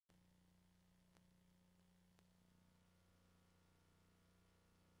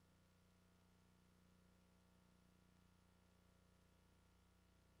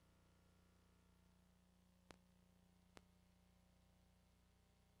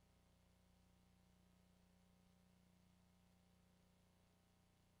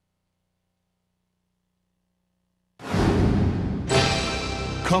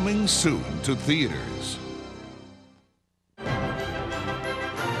Coming soon to theaters.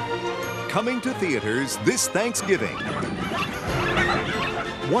 Coming to theaters this Thanksgiving.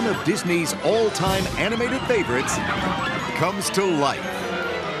 One of Disney's all-time animated favorites comes to life.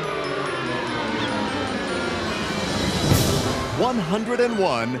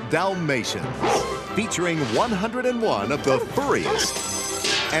 101 Dalmatians, featuring 101 of the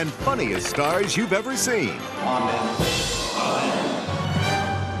furriest and funniest stars you've ever seen.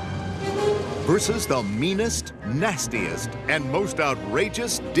 Versus the meanest, nastiest, and most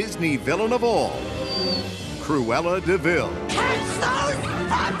outrageous Disney villain of all, Cruella de Vil. Catch those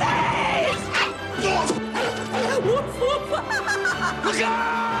puppies! Look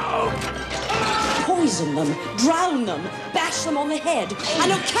out! Poison them, drown them, bash them on the head. I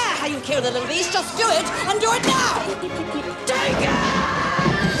don't care how you kill the little beast, just do it, and do it now! Take it!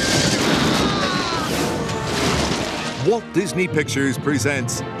 Walt Disney Pictures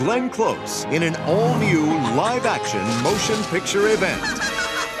presents Glenn Close in an all-new live-action motion picture event.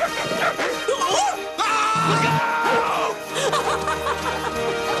 Look out!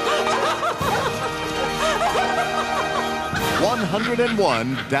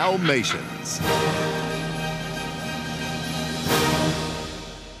 101 Dalmatians.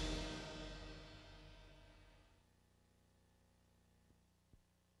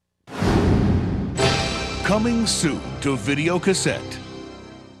 Coming soon to Videocassette.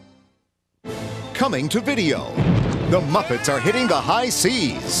 Coming to video. The Muppets are hitting the high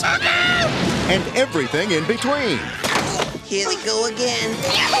seas. And everything in between. Here we go again.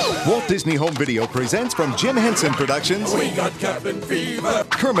 Walt Disney Home Video presents from Jim Henson Productions. We got cabin fever.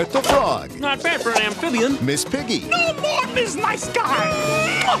 Kermit the Frog. Not bad for an amphibian. Miss Piggy. No more Miss Nice Guy.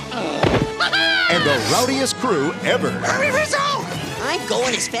 And the rowdiest crew ever. Hurry, Rizzo! I'm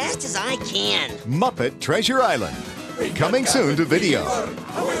going as fast as I can. Muppet Treasure Island. Coming soon to video.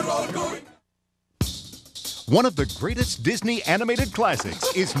 One of the greatest Disney animated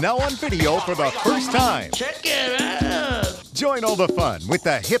classics is now on video for the first time. Check it out! Join all the fun with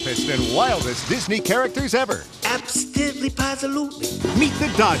the hippest and wildest Disney characters ever. Absolutely, positively. Meet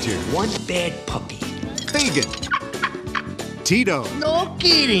the Dodger, One bad puppy. Fagin, Tito, No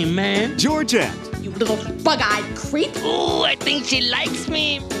kidding, man. Georgette, You little bug-eyed creep. Ooh, I think she likes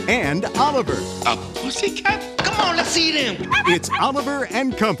me. and Oliver. A pussycat? Come on, let's see them. It's Oliver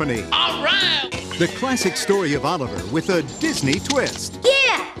and Company, All right. the classic story of Oliver with a Disney twist.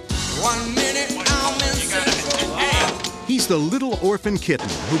 Yeah! 1 minute, I'm in Central. He's the little orphan kitten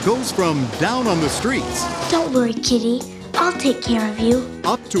who goes from down on the streets Don't worry, Kitty. I'll take care of you.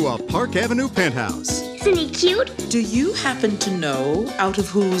 up to a Park Avenue penthouse. Isn't he cute? Do you happen to know out of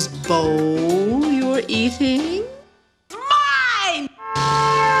whose bowl you're eating? Mine!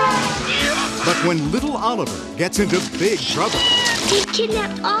 But when little Oliver gets into big trouble, He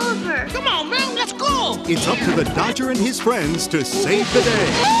kidnapped Oliver. Come on, man, let's go. it's up to the Dodger and his friends to save the day.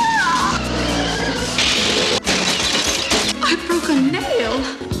 I broke a nail.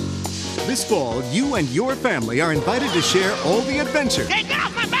 This fall, you and your family are invited to share all the adventure Hey, get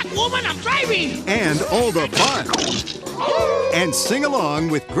off my back, woman, I'm driving. and all the fun. And sing along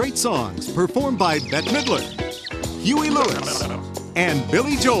with great songs performed by Bette Midler, Huey Lewis, and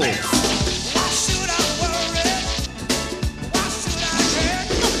Billy Joel. Why should I worry? Why should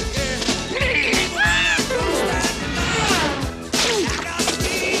I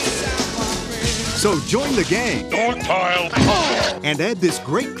So join the gang Dogpile. and add this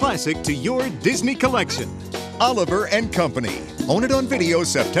great classic to your Disney collection. Oliver and Company. Own it on video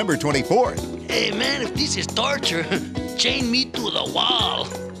September 24th. Hey, man, if this is torture, chain me to the wall.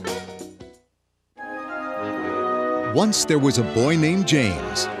 Once there was a boy named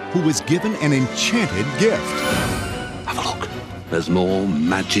James who was given an enchanted gift. Have a look. There's more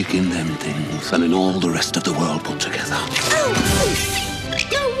magic in them things than in all the rest of the world put together. No,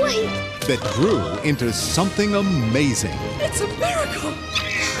 wait. That grew into something amazing It's a miracle!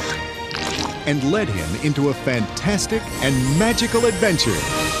 and led him into a fantastic and magical adventure.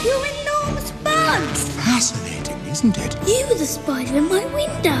 You're enormous bugs. Fascinating, isn't it? You were the spider in my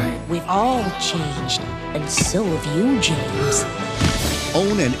window. We've all changed, and so have you, James.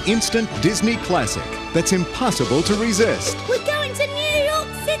 Own an instant Disney classic that's impossible to resist. We're going to New York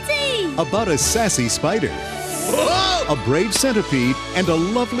City. About a sassy spider, a brave centipede, and a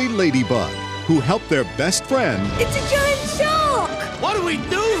lovely ladybug who help their best friend It's a giant shark. What do we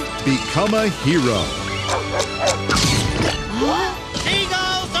do? become a hero. He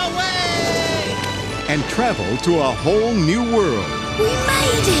goes away. And travel to a whole new world. We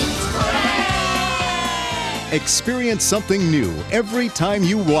made it. Experience something new every time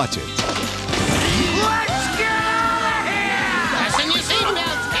you watch it. Let's get out of here. Fasten your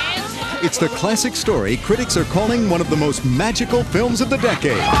seatbelts, It's the classic story critics are calling one of the most magical films of the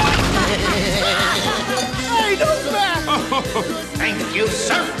decade. Hey, don't back! Thank you,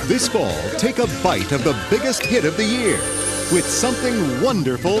 sir. This fall, take a bite of the biggest hit of the year with something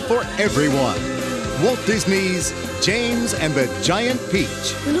wonderful for everyone. Walt Disney's James and the Giant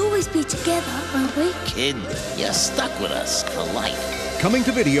Peach. We'll always be together, won't we? Kid, you're stuck with us for life. Coming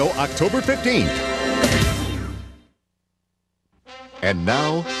to video October 15th. And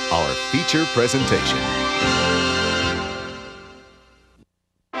now, our feature presentation.